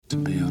To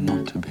be or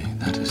not to be,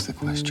 that is the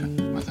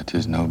question. Whether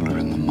 'tis nobler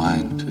in the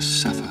mind to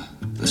suffer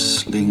the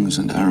slings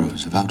and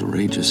arrows of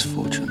outrageous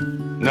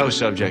fortune. No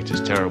subject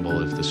is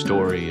terrible if the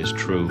story is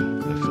true,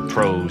 if the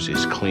prose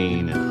is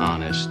clean and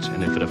honest,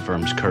 and if it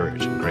affirms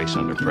courage and grace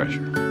under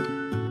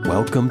pressure.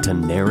 Welcome to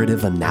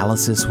Narrative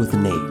Analysis with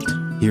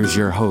Nate. Here's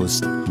your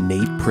host,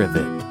 Nate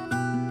Privet.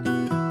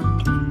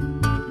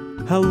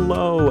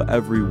 Hello,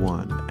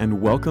 everyone,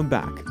 and welcome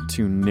back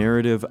to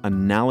Narrative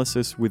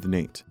Analysis with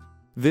Nate.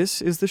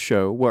 This is the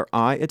show where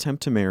I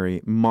attempt to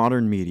marry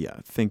modern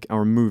media, think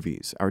our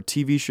movies, our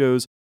TV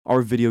shows,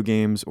 our video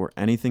games, or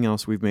anything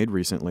else we've made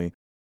recently,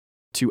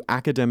 to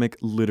academic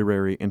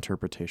literary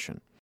interpretation.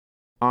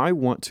 I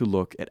want to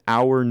look at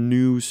our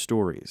new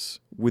stories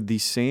with the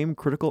same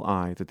critical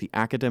eye that the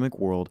academic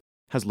world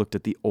has looked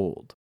at the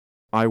old.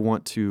 I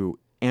want to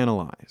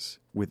analyze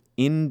with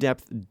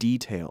in-depth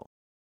detail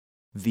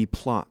the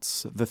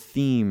plots, the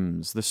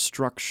themes, the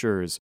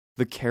structures,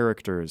 the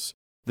characters,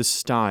 the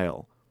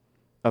style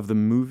of the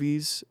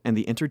movies and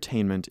the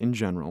entertainment in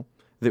general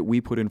that we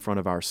put in front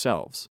of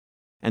ourselves,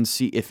 and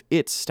see if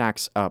it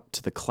stacks up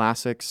to the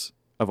classics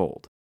of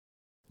old.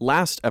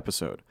 Last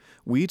episode,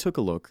 we took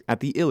a look at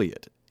the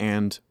Iliad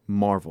and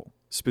Marvel,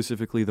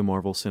 specifically the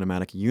Marvel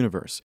Cinematic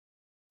Universe,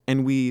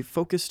 and we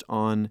focused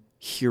on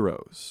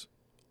heroes,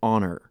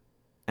 honor,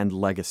 and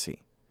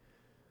legacy.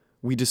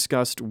 We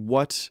discussed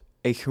what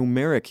a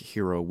Homeric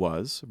hero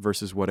was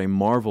versus what a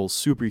Marvel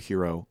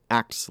superhero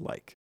acts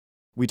like.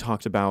 We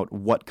talked about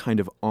what kind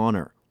of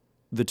honor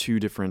the two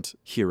different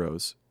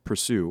heroes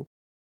pursue,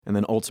 and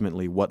then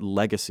ultimately what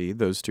legacy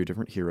those two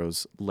different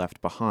heroes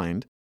left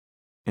behind,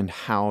 and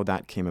how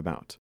that came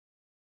about.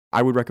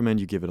 I would recommend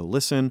you give it a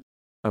listen.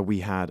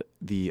 We had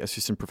the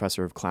assistant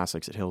professor of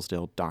classics at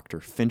Hillsdale, Dr.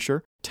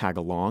 Fincher, tag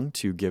along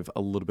to give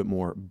a little bit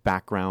more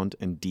background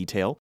and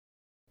detail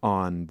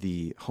on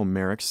the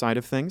Homeric side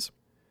of things.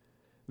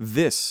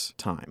 This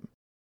time,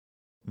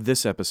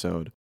 this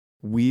episode,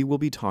 we will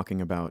be talking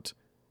about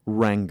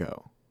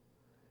Rango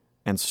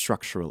and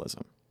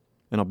structuralism.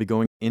 And I'll be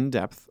going in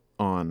depth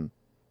on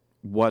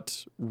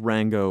what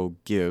Rango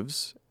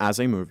gives as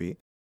a movie,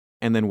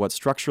 and then what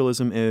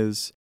structuralism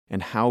is,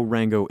 and how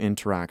Rango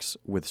interacts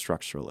with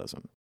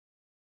structuralism.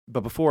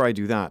 But before I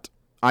do that,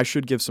 I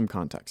should give some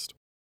context.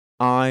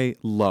 I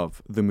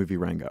love the movie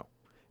Rango.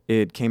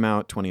 It came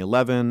out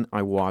 2011.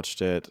 I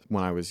watched it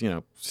when I was,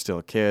 still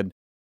a kid,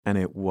 and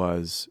it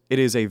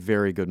is a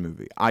very good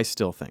movie, I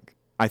still think.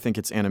 I think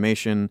its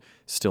animation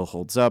still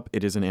holds up.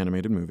 It is an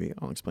animated movie.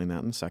 I'll explain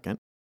that in a second.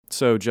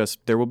 So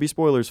there will be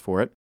spoilers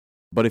for it,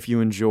 but if you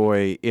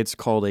enjoy, it's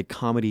called a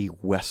comedy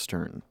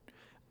western.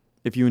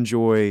 If you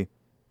enjoy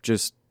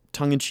just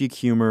tongue-in-cheek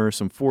humor,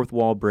 some fourth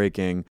wall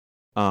breaking,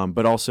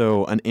 but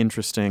also an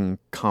interesting,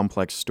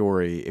 complex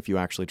story if you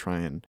actually try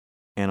and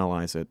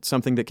analyze it,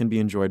 something that can be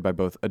enjoyed by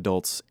both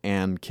adults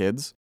and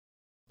kids,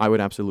 I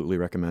would absolutely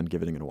recommend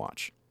giving it a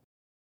watch.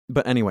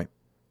 But anyway,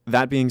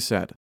 that being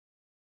said,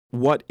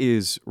 what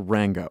is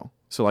Rango?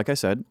 So like I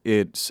said,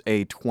 it's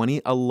a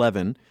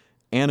 2011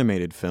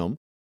 animated film.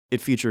 It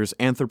features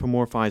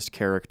anthropomorphized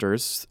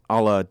characters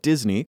a la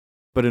Disney,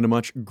 but in a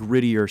much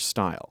grittier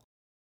style.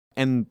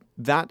 And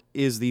that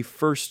is the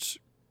first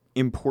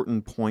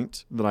important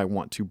point that I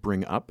want to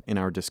bring up in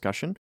our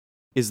discussion,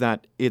 is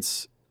that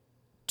it's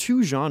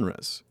two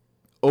genres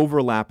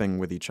overlapping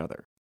with each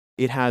other.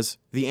 It has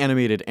the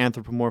animated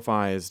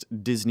anthropomorphized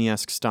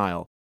Disney-esque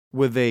style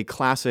with a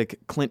classic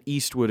Clint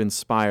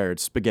Eastwood-inspired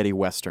spaghetti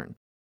western.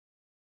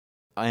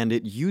 And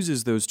it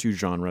uses those two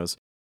genres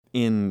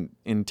in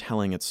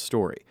telling its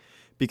story,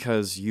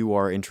 because you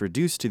are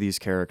introduced to these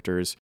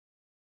characters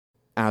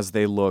as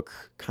they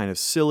look kind of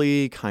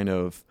silly, kind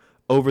of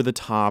over the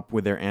top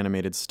with their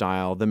animated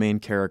style. The main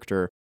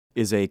character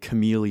is a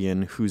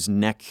chameleon whose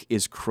neck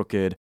is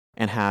crooked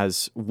and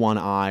has one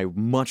eye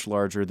much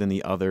larger than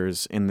the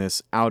others in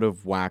this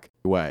out-of-whack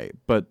way.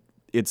 But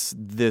it's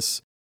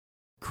this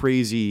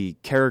crazy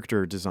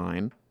character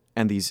design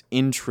and these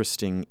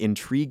interesting,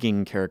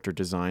 intriguing character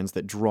designs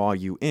that draw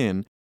you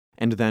in,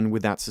 and then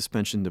with that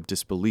suspension of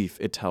disbelief,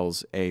 it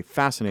tells a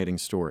fascinating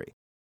story.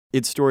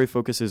 Its story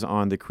focuses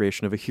on the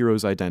creation of a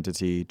hero's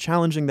identity,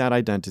 challenging that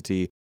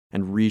identity,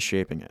 and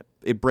reshaping it.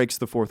 It breaks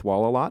the fourth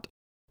wall a lot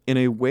in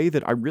a way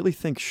that I really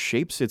think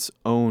shapes its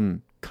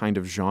own kind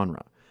of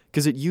genre,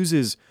 because it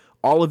uses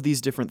all of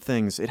these different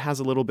things. It has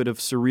a little bit of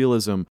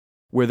surrealism,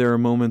 where there are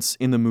moments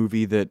in the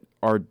movie that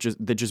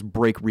just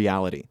break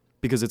reality,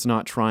 because it's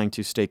not trying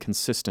to stay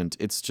consistent.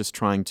 It's just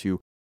trying to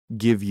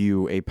give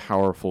you a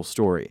powerful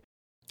story.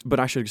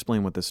 But I should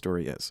explain what this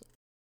story is.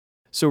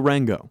 So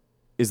Rango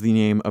is the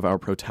name of our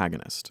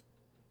protagonist,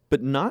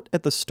 but not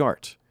at the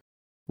start.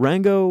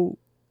 Rango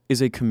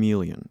is a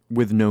chameleon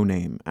with no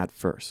name at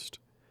first,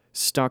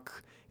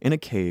 stuck in a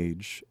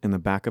cage in the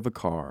back of a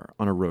car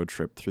on a road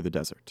trip through the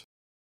desert.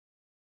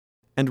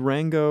 And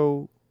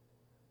Rango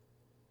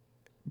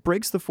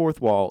breaks the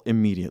fourth wall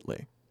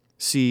immediately.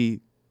 See,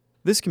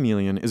 this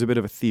chameleon is a bit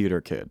of a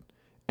theater kid,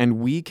 and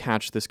we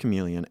catch this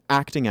chameleon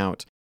acting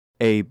out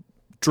a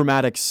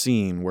dramatic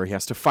scene where he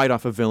has to fight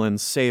off a villain,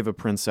 save a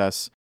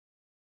princess,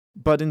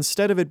 But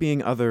instead of it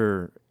being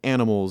other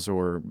animals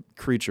or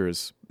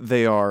creatures,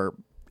 they are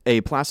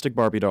a plastic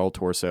Barbie doll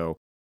torso,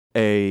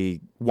 a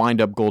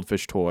wind-up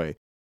goldfish toy,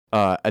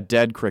 a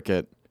dead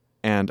cricket,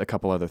 and a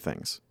couple other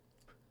things.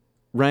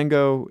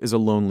 Rango is a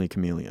lonely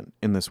chameleon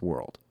in this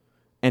world,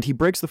 and he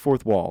breaks the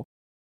fourth wall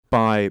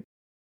by,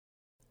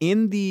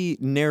 in the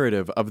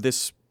narrative of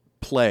this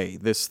play,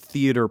 this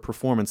theater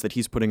performance that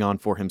he's putting on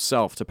for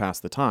himself to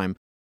pass the time,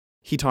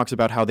 he talks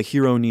about how the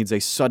hero needs a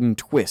sudden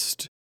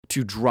twist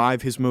to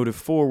drive his motive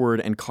forward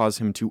and cause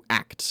him to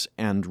act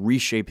and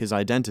reshape his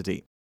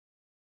identity.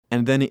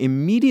 And then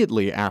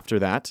immediately after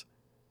that,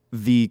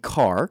 the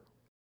car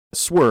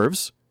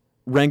swerves,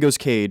 Rango's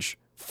cage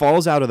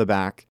falls out of the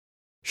back,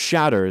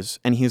 shatters,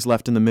 and he is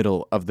left in the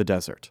middle of the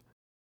desert.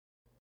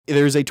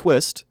 There's a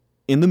twist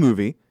in the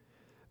movie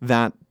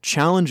that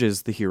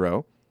challenges the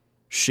hero,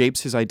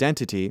 shapes his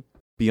identity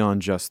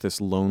beyond just this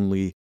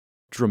lonely,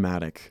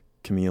 dramatic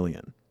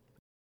chameleon.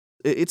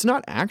 It's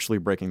not actually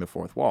breaking the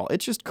fourth wall.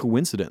 It's just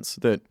coincidence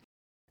that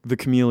the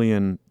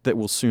chameleon that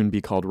will soon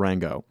be called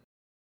Rango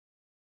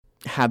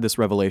had this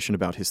revelation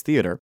about his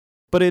theater,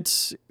 but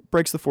it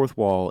breaks the fourth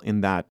wall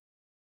in that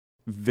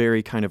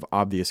very kind of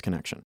obvious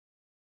connection.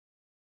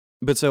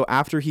 But so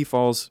after he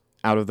falls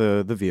out of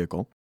the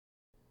vehicle,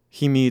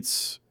 he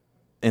meets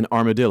an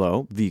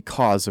armadillo, the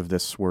cause of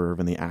this swerve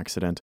and the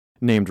accident,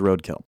 named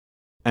Roadkill.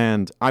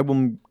 And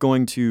I'm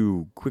going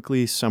to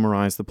quickly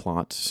summarize the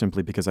plot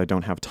simply because I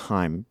don't have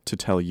time to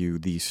tell you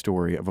the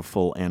story of a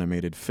full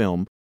animated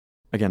film.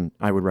 Again,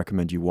 I would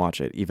recommend you watch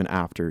it even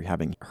after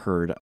having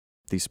heard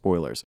the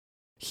spoilers.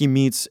 He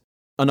meets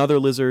another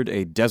lizard,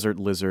 a desert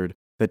lizard,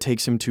 that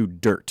takes him to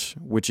Dirt,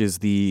 which is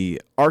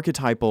the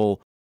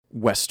archetypal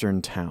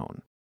Western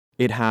town.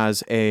 It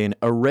has an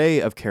array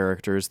of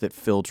characters that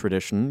fill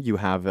tradition. You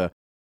have a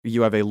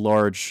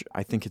large,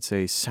 I think it's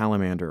a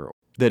salamander,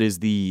 that is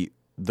the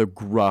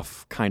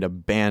gruff kind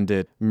of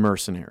bandit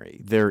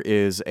mercenary. There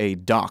is a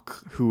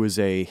duck who is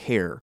a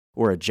hare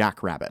or a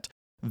jackrabbit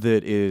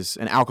that is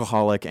an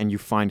alcoholic and you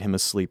find him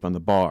asleep on the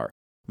bar.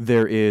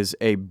 There is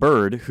a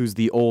bird who's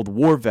the old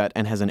war vet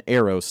and has an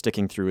arrow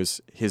sticking through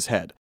his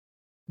head,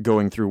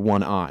 going through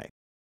one eye,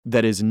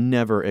 that is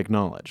never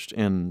acknowledged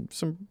in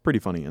some pretty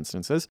funny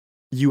instances.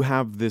 You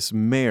have this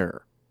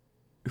mayor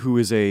who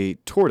is a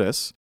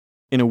tortoise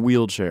in a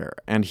wheelchair,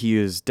 and he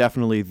is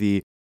definitely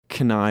the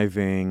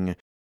conniving,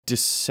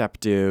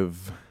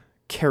 deceptive,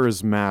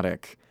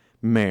 charismatic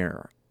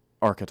mayor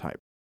archetype.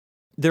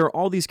 There are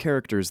all these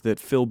characters that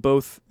fill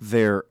both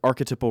their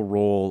archetypal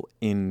role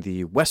in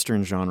the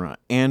Western genre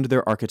and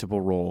their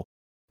archetypal role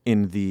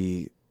in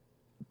the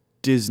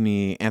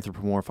Disney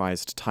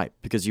anthropomorphized type,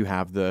 because you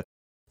have the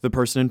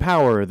person in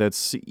power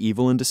that's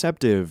evil and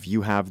deceptive.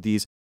 You have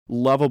these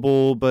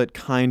lovable but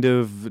kind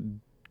of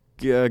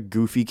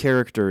goofy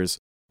characters.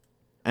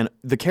 And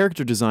the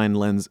character design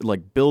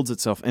builds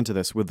itself into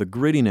this with the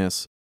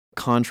grittiness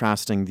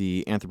contrasting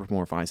the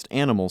anthropomorphized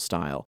animal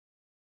style,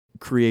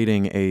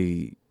 creating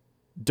a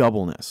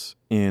doubleness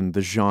in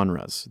the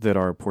genres that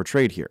are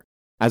portrayed here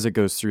as it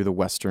goes through the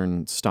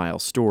Western style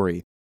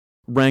story.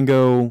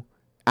 Rango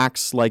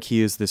acts like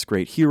he is this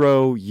great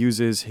hero,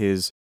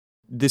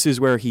 this is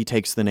where he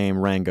takes the name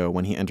Rango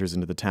when he enters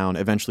into the town,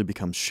 eventually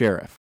becomes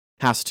sheriff,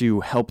 has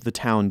to help the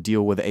town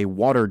deal with a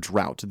water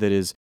drought that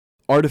is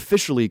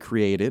artificially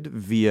created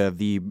via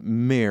the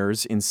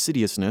mayor's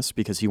insidiousness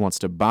because he wants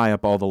to buy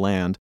up all the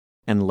land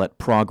and let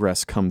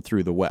progress come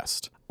through the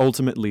West.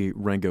 Ultimately,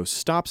 Rango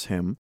stops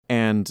him,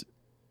 and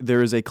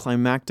there is a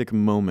climactic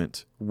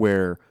moment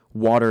where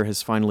water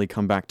has finally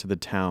come back to the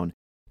town,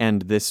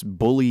 and this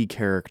bully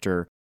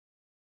character,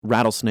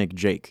 Rattlesnake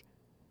Jake,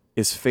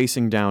 is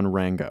facing down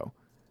Rango.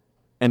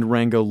 And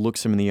Rango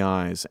looks him in the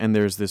eyes, and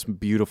there's this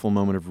beautiful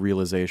moment of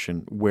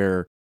realization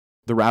where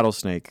the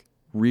rattlesnake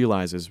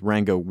realizes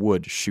Rango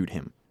would shoot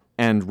him.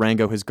 And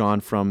Rango has gone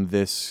from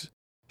this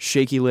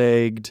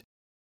shaky-legged,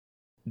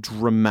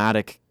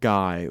 dramatic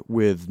guy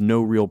with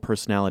no real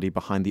personality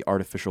behind the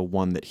artificial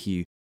one that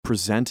he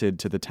presented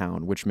to the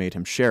town, which made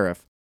him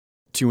sheriff,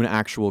 to an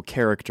actual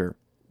character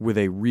with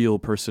a real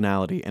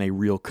personality and a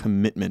real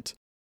commitment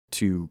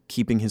to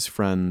keeping his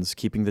friends,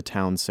 keeping the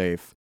town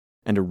safe,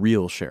 and a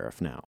real sheriff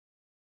now.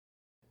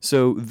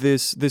 So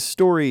this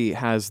story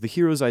has the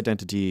hero's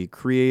identity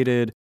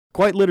created,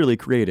 quite literally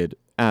created,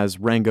 as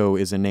Rango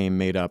is a name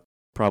made up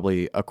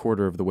probably a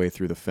quarter of the way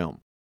through the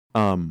film.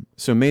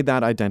 So made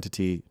that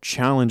identity,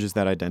 challenges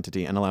that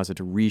identity, and allows it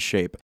to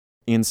reshape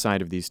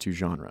inside of these two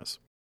genres.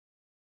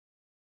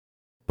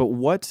 But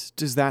what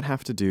does that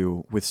have to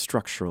do with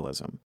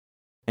structuralism?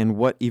 And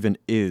what even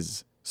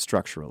is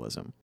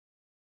structuralism?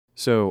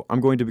 So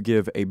I'm going to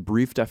give a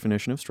brief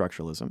definition of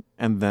structuralism,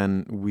 and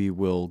then we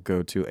will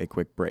go to a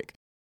quick break.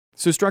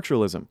 So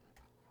structuralism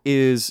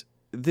is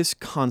this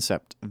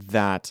concept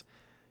that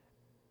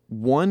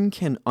one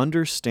can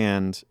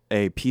understand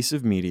a piece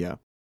of media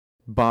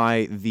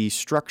by the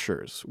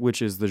structures,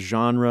 which is the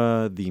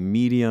genre, the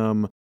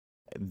medium,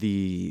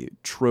 the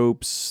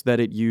tropes that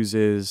it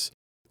uses,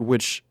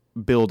 which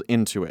build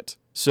into it.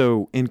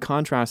 So in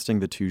contrasting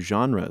the two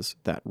genres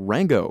that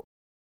Rango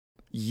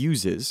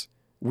uses,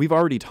 we've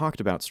already talked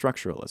about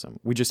structuralism.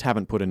 We just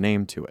haven't put a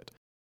name to it.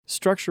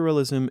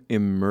 Structuralism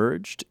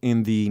emerged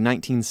in the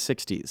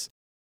 1960s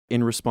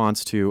in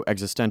response to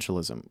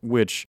existentialism,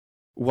 which,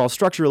 while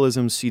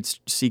structuralism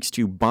seeks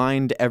to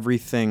bind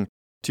everything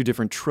to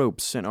different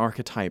tropes and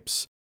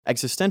archetypes,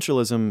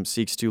 existentialism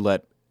seeks to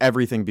let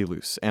everything be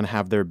loose and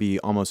have there be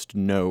almost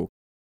no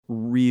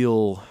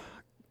real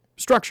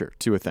structure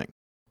to a thing.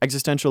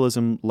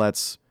 Existentialism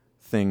lets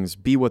things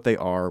be what they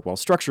are, while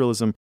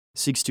structuralism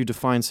seeks to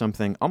define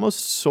something almost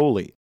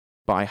solely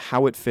by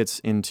how it fits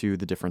into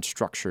the different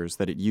structures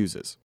that it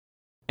uses.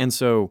 And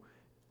so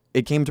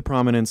it came to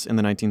prominence in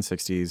the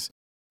 1960s.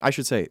 I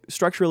should say,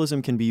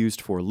 structuralism can be used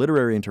for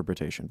literary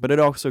interpretation, but it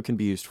also can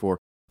be used for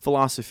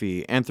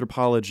philosophy,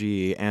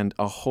 anthropology, and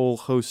a whole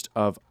host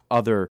of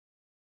other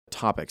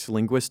topics,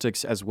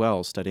 linguistics as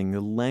well, studying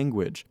the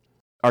language,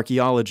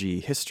 archaeology,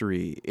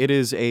 history.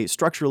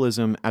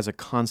 Structuralism as a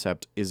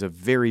concept is a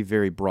very,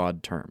 very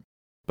broad term,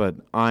 but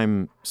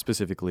I'm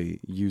specifically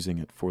using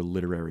it for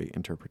literary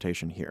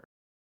interpretation here.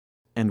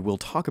 And we'll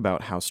talk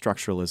about how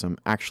structuralism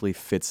actually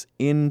fits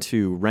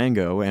into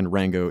Rango and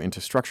Rango into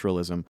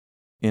structuralism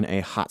in a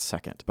hot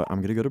second. But I'm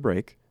going to go to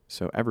break,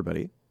 so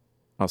everybody,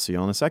 I'll see you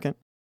all in a second.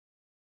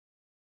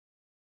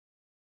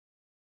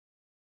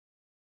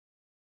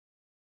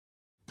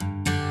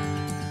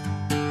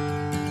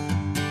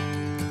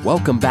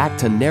 Welcome back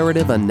to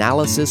Narrative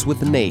Analysis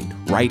with Nate,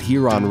 right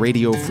here on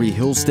Radio Free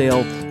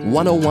Hillsdale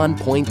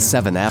 101.7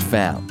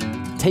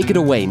 FM. Take it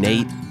away,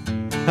 Nate.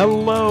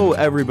 Hello,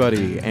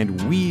 everybody, and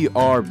we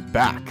are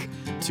back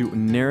to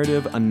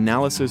Narrative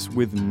Analysis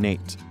with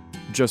Nate.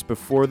 Just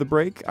before the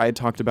break, I had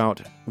talked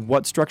about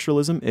what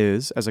structuralism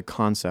is as a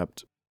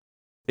concept.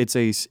 It's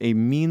a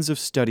means of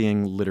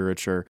studying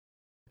literature,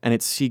 and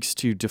it seeks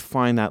to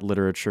define that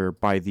literature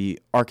by the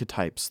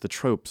archetypes, the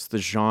tropes, the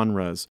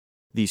genres,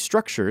 the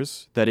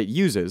structures that it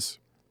uses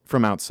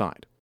from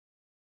outside.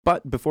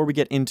 But before we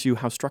get into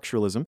how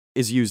structuralism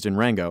is used in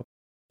Rango,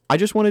 I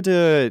just wanted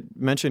to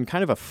mention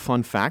kind of a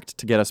fun fact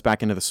to get us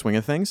back into the swing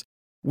of things,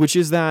 which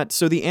is that,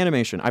 so the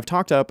animation, I've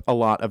talked up a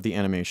lot of the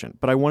animation,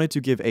 but I wanted to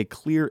give a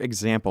clear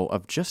example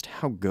of just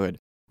how good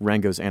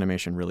Rango's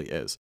animation really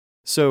is.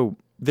 So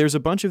there's a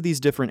bunch of these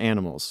different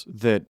animals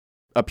that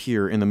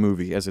appear in the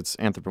movie as it's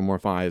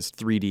anthropomorphized,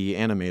 3D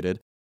animated,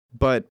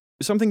 but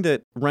something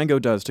that Rango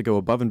does to go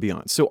above and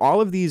beyond. So all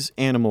of these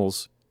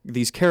animals,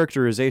 these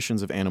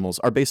characterizations of animals,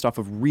 are based off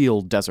of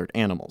real desert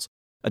animals.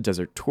 A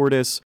desert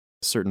tortoise,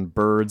 certain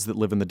birds that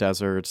live in the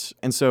desert.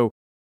 And so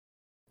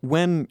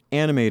when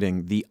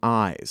animating the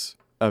eyes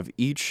of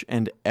each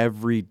and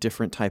every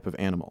different type of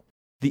animal,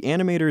 the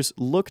animators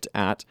looked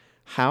at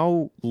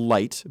how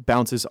light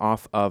bounces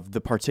off of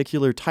the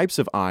particular types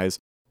of eyes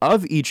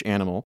of each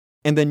animal,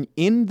 and then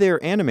in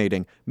their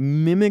animating,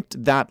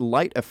 mimicked that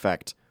light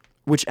effect,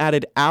 which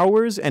added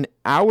hours and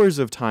hours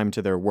of time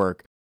to their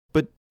work.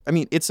 But, I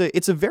mean, it's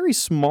a very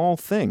small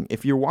thing.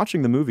 If you're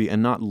watching the movie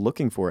and not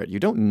looking for it, you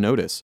don't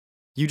notice.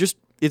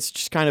 It's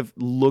just kind of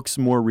looks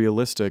more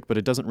realistic, but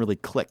it doesn't really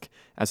click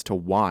as to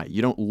why.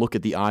 You don't look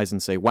at the eyes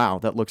and say, wow,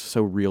 that looks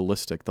so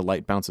realistic. The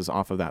light bounces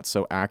off of that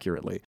so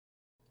accurately.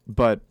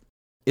 But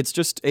it's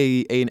just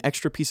an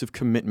extra piece of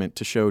commitment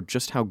to show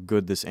just how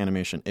good this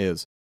animation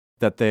is,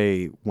 that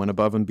they went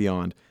above and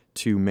beyond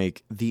to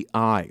make the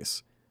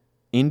eyes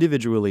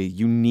individually,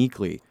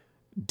 uniquely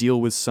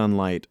deal with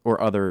sunlight or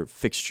other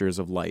fixtures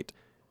of light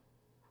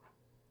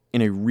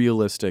in a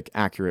realistic,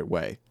 accurate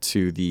way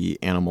to the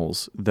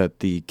animals that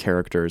the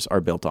characters are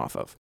built off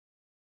of.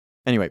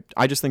 Anyway,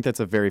 I just think that's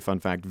a very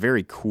fun fact,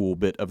 very cool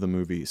bit of the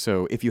movie.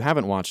 So if you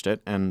haven't watched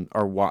it and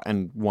want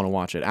to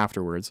watch it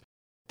afterwards,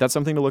 that's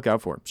something to look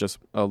out for. Just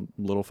a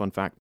little fun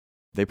fact.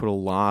 They put a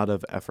lot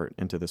of effort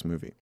into this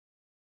movie,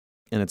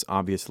 and it's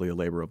obviously a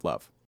labor of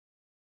love.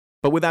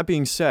 But with that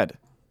being said,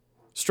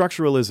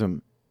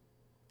 structuralism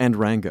and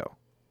Rango,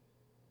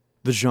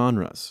 the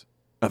genres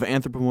of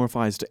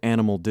anthropomorphized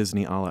animal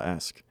Disney a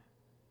la-esque,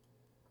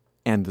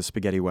 and the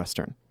spaghetti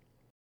western.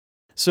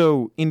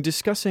 So, in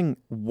discussing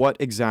what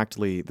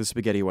exactly the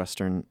spaghetti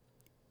western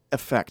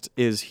effect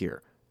is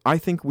here, I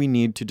think we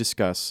need to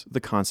discuss the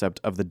concept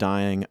of the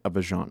dying of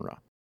a genre.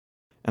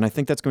 And I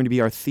think that's going to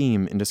be our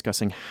theme in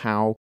discussing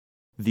how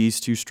these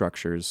two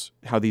structures,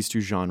 how these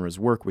two genres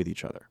work with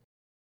each other.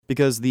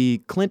 Because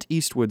the Clint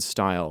Eastwood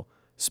style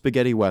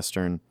spaghetti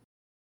western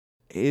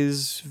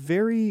is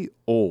very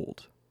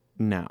old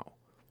now.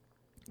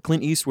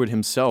 Clint Eastwood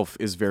himself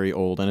is very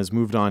old and has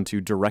moved on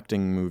to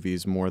directing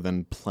movies more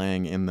than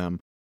playing in them,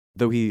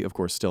 though he, of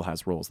course, still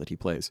has roles that he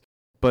plays.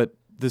 But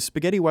the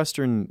spaghetti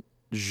western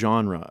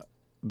genre,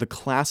 the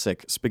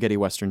classic spaghetti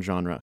western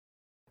genre,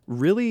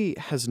 really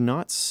has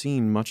not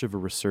seen much of a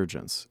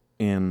resurgence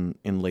in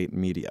late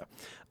media.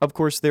 Of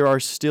course, there are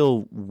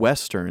still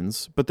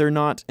westerns, but they're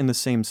not in the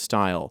same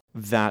style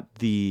that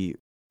the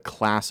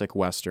classic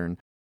western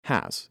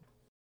has,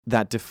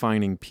 that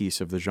defining piece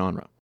of the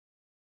genre.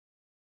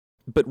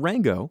 But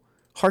Rango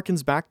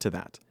harkens back to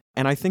that,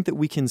 and I think that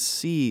we can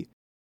see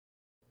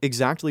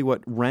exactly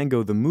what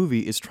Rango the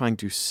movie is trying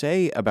to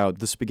say about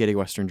the spaghetti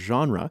western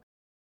genre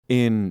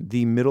In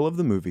the middle of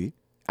the movie,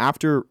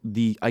 after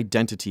the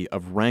identity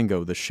of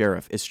Rango the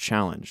sheriff is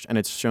challenged, and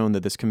it's shown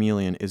that this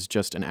chameleon is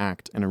just an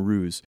act and a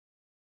ruse,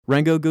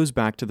 Rango goes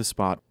back to the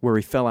spot where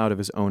he fell out of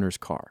his owner's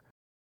car.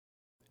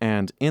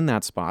 And in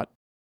that spot,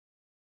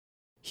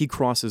 he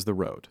crosses the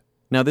road.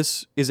 Now,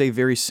 this is a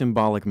very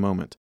symbolic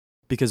moment,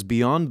 because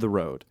beyond the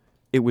road,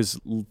 it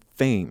was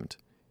famed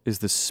as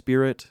the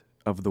spirit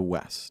of the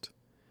West.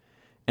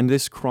 And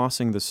this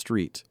crossing the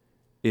street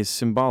is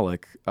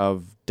symbolic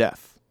of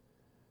death.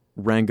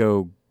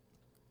 Rango,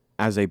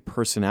 as a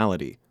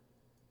personality,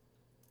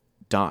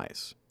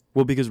 dies.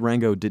 Well, because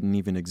Rango didn't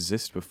even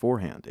exist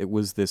beforehand. It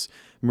was this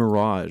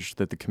mirage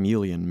that the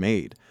chameleon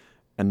made,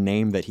 a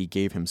name that he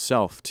gave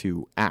himself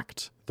to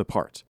act the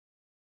part.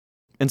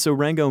 And so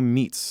Rango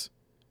meets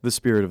the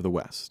spirit of the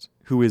West,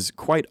 who is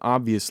quite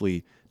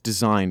obviously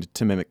designed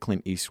to mimic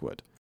Clint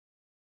Eastwood.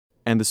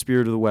 And the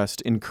spirit of the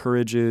West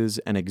encourages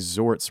and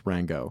exhorts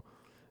Rango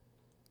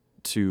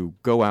to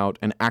go out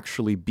and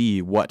actually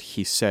be what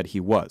he said he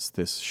was,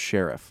 this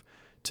sheriff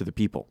to the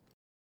people.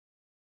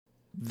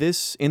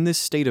 In this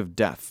state of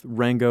death,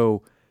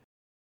 Rango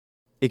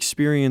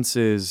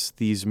experiences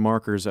these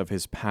markers of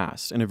his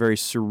past in a very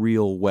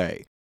surreal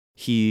way.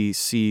 He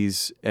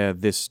sees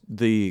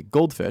the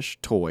goldfish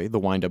toy, the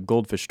wind-up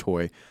goldfish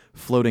toy,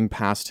 floating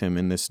past him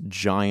in this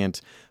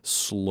giant,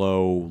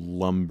 slow,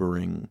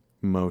 lumbering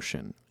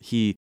motion.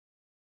 He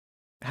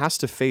has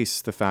to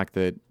face the fact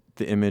that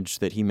the image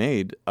that he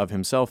made of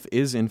himself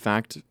is, in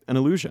fact, an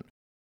illusion.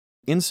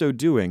 In so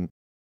doing,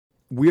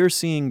 we're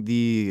seeing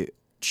the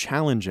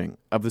challenging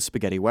of the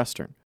spaghetti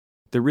western.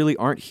 There really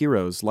aren't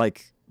heroes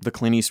like the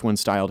Clint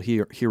Eastwood-styled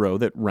hero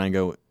that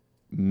Rango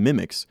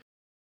mimics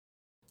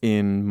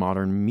in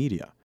modern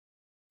media.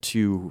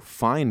 To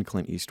find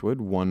Clint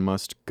Eastwood, one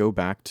must go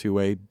back to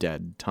a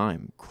dead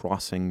time,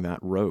 crossing that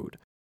road.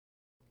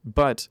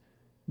 But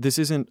this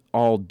isn't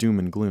all doom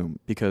and gloom,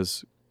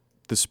 because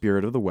the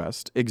spirit of the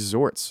West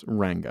exhorts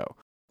Rango,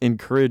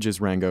 encourages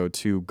Rango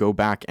to go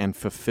back and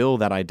fulfill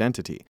that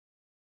identity.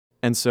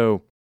 And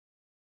so,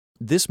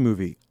 this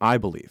movie, I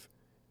believe,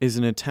 is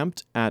an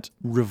attempt at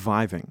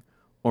reviving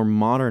or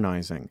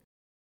modernizing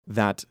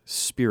that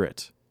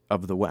spirit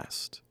of the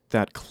West,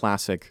 that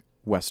classic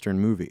Western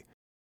movie.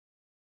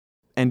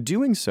 And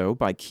doing so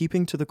by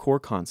keeping to the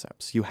core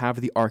concepts. You have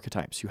the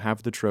archetypes, you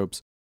have the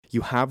tropes,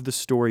 you have the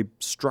story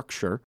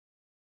structure,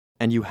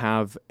 and you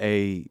have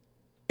a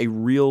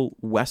real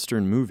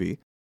Western movie,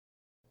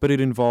 but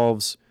it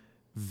involves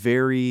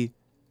very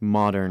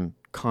modern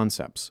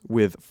concepts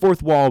with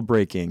fourth wall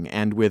breaking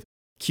and with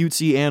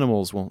cutesy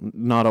animals, well,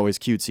 not always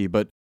cutesy,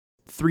 but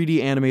 3D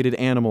animated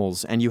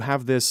animals, and you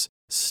have this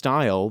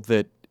style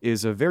that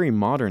is a very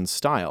modern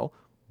style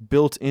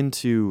built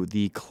into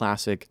the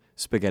classic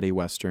spaghetti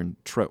western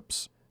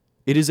tropes.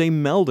 It is a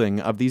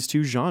melding of these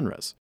two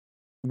genres.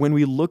 When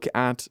we look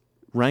at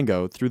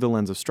Rango through the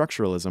lens of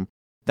structuralism,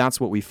 that's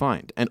what we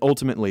find. And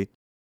ultimately,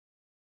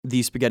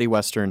 the spaghetti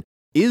western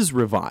is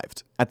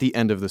revived at the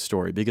end of the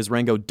story because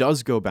Rango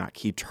does go back.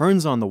 He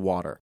turns on the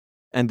water.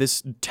 And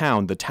this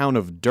town, the town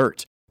of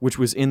Dirt, which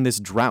was in this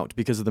drought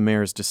because of the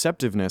mayor's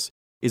deceptiveness,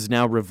 is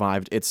now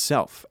revived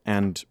itself,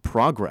 and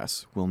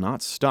progress will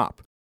not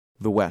stop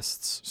the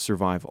West's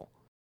survival.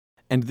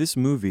 And this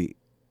movie,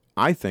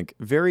 I think,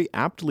 very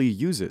aptly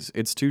uses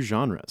its two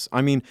genres.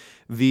 I mean,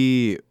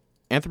 the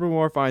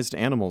anthropomorphized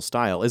animal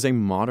style is a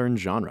modern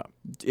genre,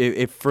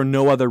 if for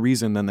no other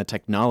reason than the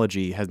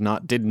technology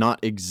did not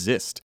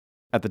exist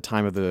at the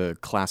time of the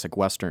classic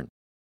Western.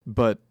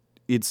 But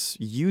it's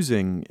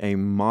using a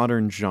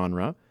modern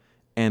genre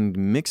and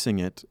mixing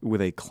it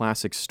with a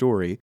classic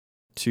story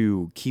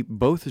to keep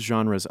both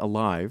genres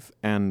alive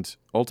and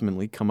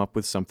ultimately come up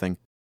with something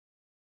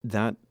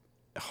that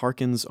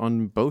harkens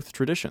on both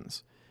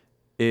traditions.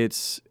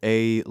 It's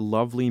a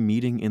lovely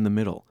meeting in the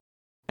middle,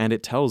 and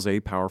it tells a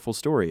powerful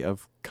story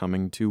of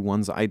coming to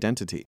one's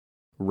identity.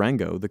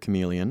 Rango, the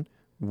chameleon,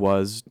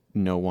 was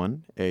no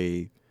one,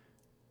 a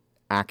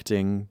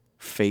acting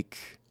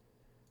fake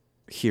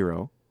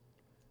hero,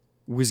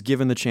 was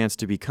given the chance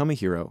to become a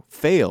hero,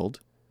 failed,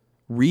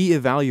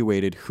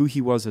 reevaluated who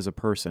he was as a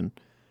person,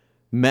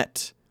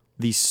 met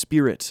the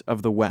spirit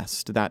of the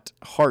West, that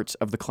heart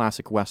of the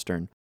classic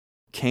Western,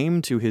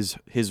 came to his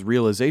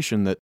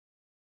realization that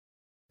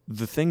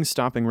the thing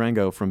stopping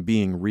Rango from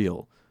being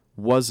real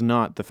was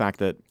not the fact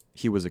that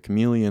he was a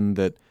chameleon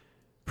that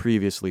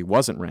previously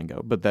wasn't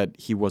Rango, but that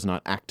he was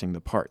not acting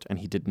the part, and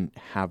he didn't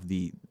have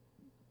the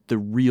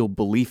real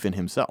belief in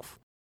himself.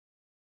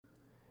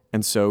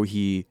 And so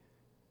he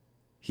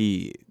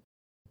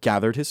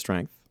gathered his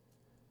strength,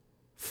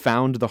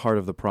 found the heart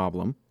of the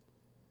problem,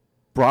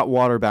 brought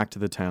water back to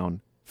the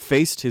town,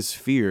 faced his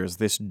fears.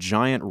 This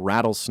giant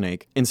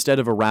rattlesnake, instead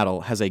of a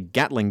rattle, has a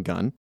Gatling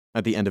gun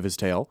at the end of his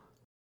tail,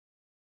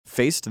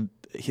 faced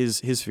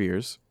his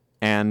fears,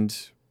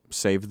 and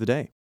saved the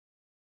day.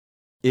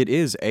 It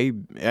is a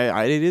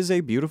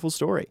beautiful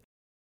story.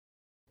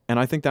 And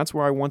I think that's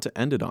where I want to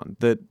end it on.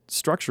 That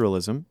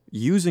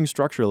using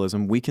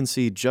structuralism, we can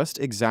see just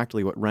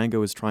exactly what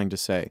Rango is trying to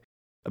say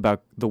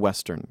about the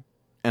Western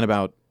and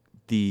about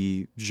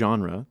the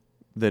genre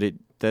that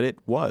it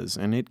was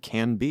and it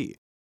can be.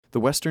 The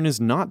Western is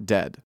not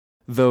dead,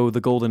 though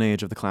the golden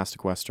age of the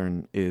classic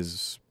Western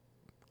is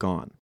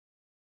gone.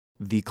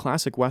 The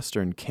classic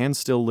Western can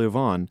still live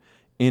on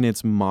in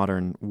its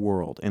modern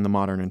world, in the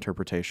modern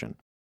interpretation.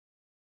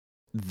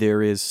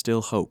 There is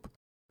still hope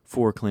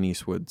for Clint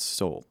Eastwood's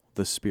soul,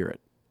 the spirit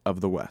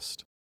of the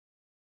West.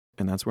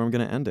 And that's where I'm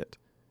going to end it.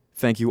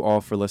 Thank you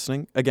all for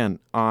listening. Again,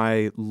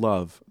 I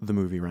love the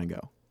movie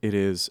Rango. It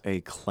is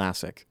a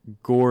classic,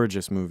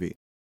 gorgeous movie,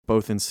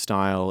 both in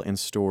style, in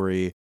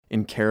story,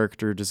 in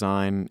character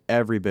design,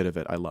 every bit of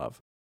it I love.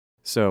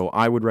 So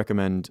I would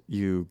recommend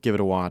you give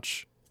it a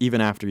watch,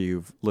 even after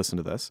you've listened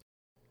to this.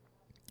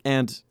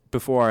 And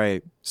before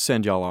I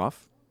send y'all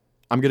off,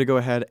 I'm going to go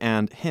ahead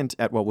and hint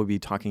at what we'll be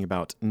talking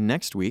about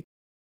next week,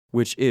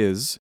 which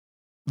is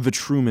The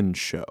Truman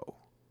Show.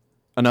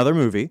 Another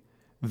movie,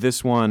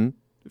 this one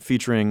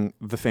featuring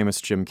the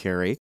famous Jim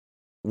Carrey.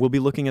 We'll be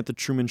looking at The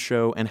Truman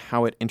Show and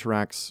how it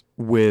interacts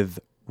with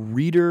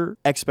reader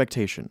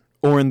expectation,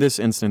 or in this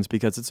instance,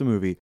 because it's a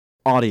movie,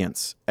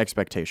 audience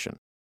expectation,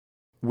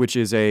 which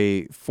is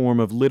a form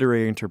of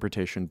literary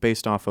interpretation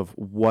based off of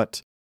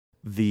what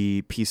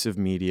the piece of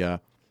media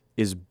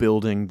is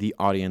building the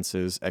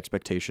audience's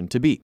expectation to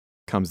be.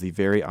 Comes the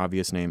very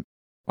obvious name,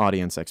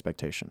 audience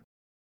expectation.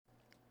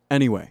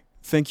 Anyway,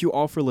 thank you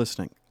all for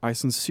listening. I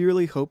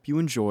sincerely hope you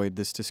enjoyed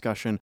this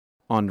discussion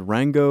on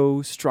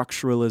Rango,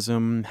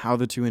 structuralism, how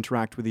the two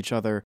interact with each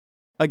other.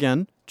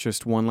 Again,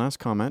 just one last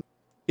comment.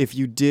 If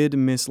you did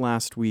miss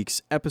last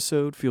week's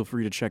episode, feel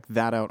free to check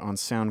that out on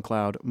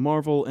SoundCloud,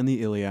 Marvel and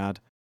the Iliad.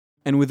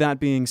 And with that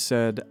being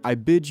said, I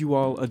bid you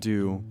all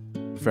adieu.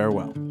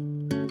 Farewell.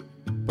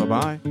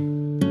 Bye-bye.